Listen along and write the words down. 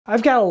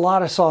I've got a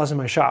lot of saws in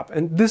my shop,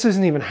 and this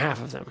isn't even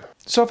half of them.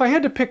 So if I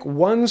had to pick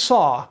one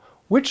saw,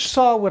 which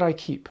saw would I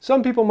keep?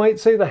 Some people might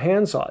say the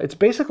hand saw. It's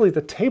basically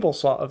the table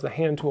saw of the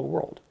hand tool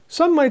world.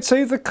 Some might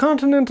say the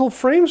continental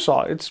frame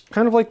saw. It's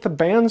kind of like the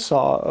band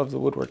saw of the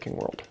woodworking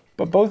world.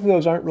 But both of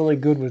those aren't really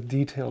good with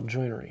detailed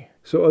joinery.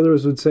 So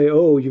others would say,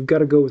 oh, you've got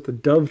to go with the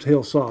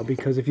dovetail saw,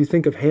 because if you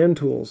think of hand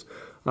tools,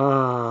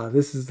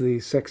 this is the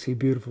sexy,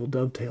 beautiful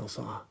dovetail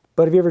saw.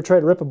 But have you ever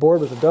tried to rip a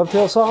board with a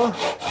dovetail saw?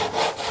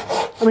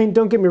 I mean,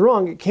 don't get me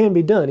wrong, it can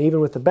be done, even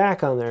with the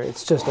back on there.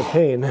 It's just a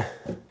pain.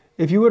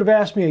 If you would have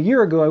asked me a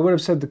year ago, I would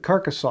have said the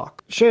carcass saw.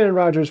 Shannon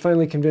Rogers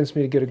finally convinced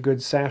me to get a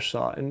good sash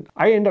saw, and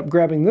I end up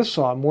grabbing this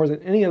saw more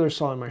than any other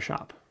saw in my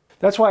shop.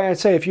 That's why I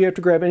say if you have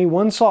to grab any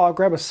one saw,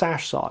 grab a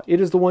sash saw. It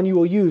is the one you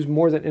will use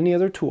more than any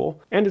other tool,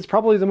 and it's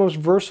probably the most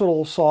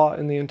versatile saw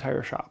in the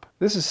entire shop.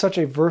 This is such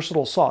a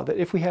versatile saw that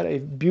if we had a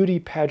beauty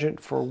pageant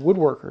for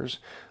woodworkers,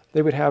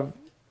 they would have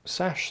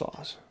sash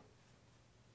saws.